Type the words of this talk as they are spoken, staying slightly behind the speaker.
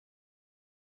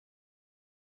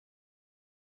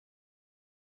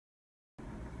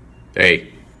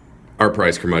Hey,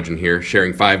 ArtPrize Curmudgeon here,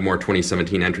 sharing 5 more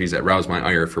 2017 entries that rouse my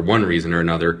ire for one reason or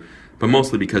another, but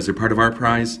mostly because they're part of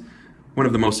ArtPrize, one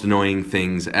of the most annoying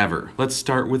things ever. Let's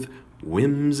start with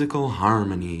whimsical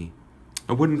harmony.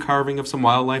 A wooden carving of some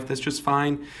wildlife that's just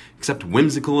fine, except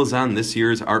whimsical is on this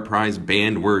year's ArtPrize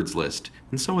banned words list,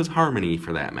 and so is harmony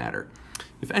for that matter.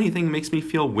 If anything makes me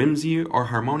feel whimsy or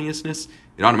harmoniousness,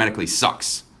 it automatically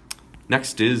sucks.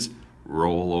 Next is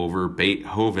roll over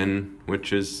Beethoven,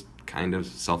 which is kind of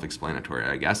self-explanatory,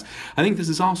 I guess. I think this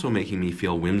is also making me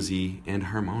feel whimsy and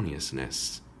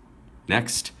harmoniousness.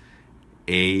 Next,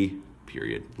 A.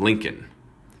 Lincoln.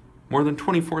 More than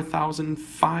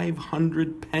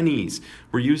 24,500 pennies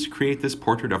were used to create this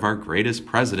portrait of our greatest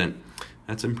president.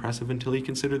 That's impressive until you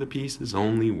consider the piece is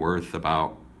only worth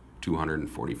about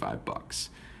 $245.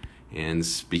 And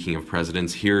speaking of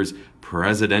presidents, here's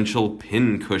presidential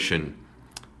pin cushion.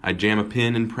 I'd jam a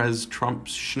pin in Pres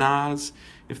Trump's schnoz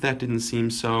if that didn't seem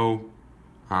so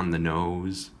on the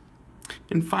nose.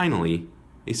 And finally,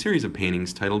 a series of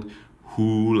paintings titled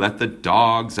Who Let the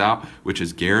Dogs Out, which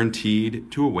is guaranteed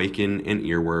to awaken an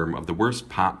earworm of the worst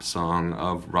pop song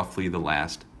of roughly the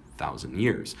last 1,000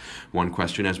 years. One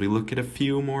question as we look at a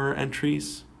few more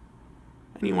entries.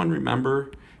 Anyone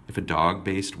remember if a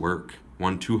dog-based work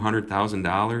won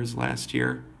 $200,000 last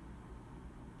year?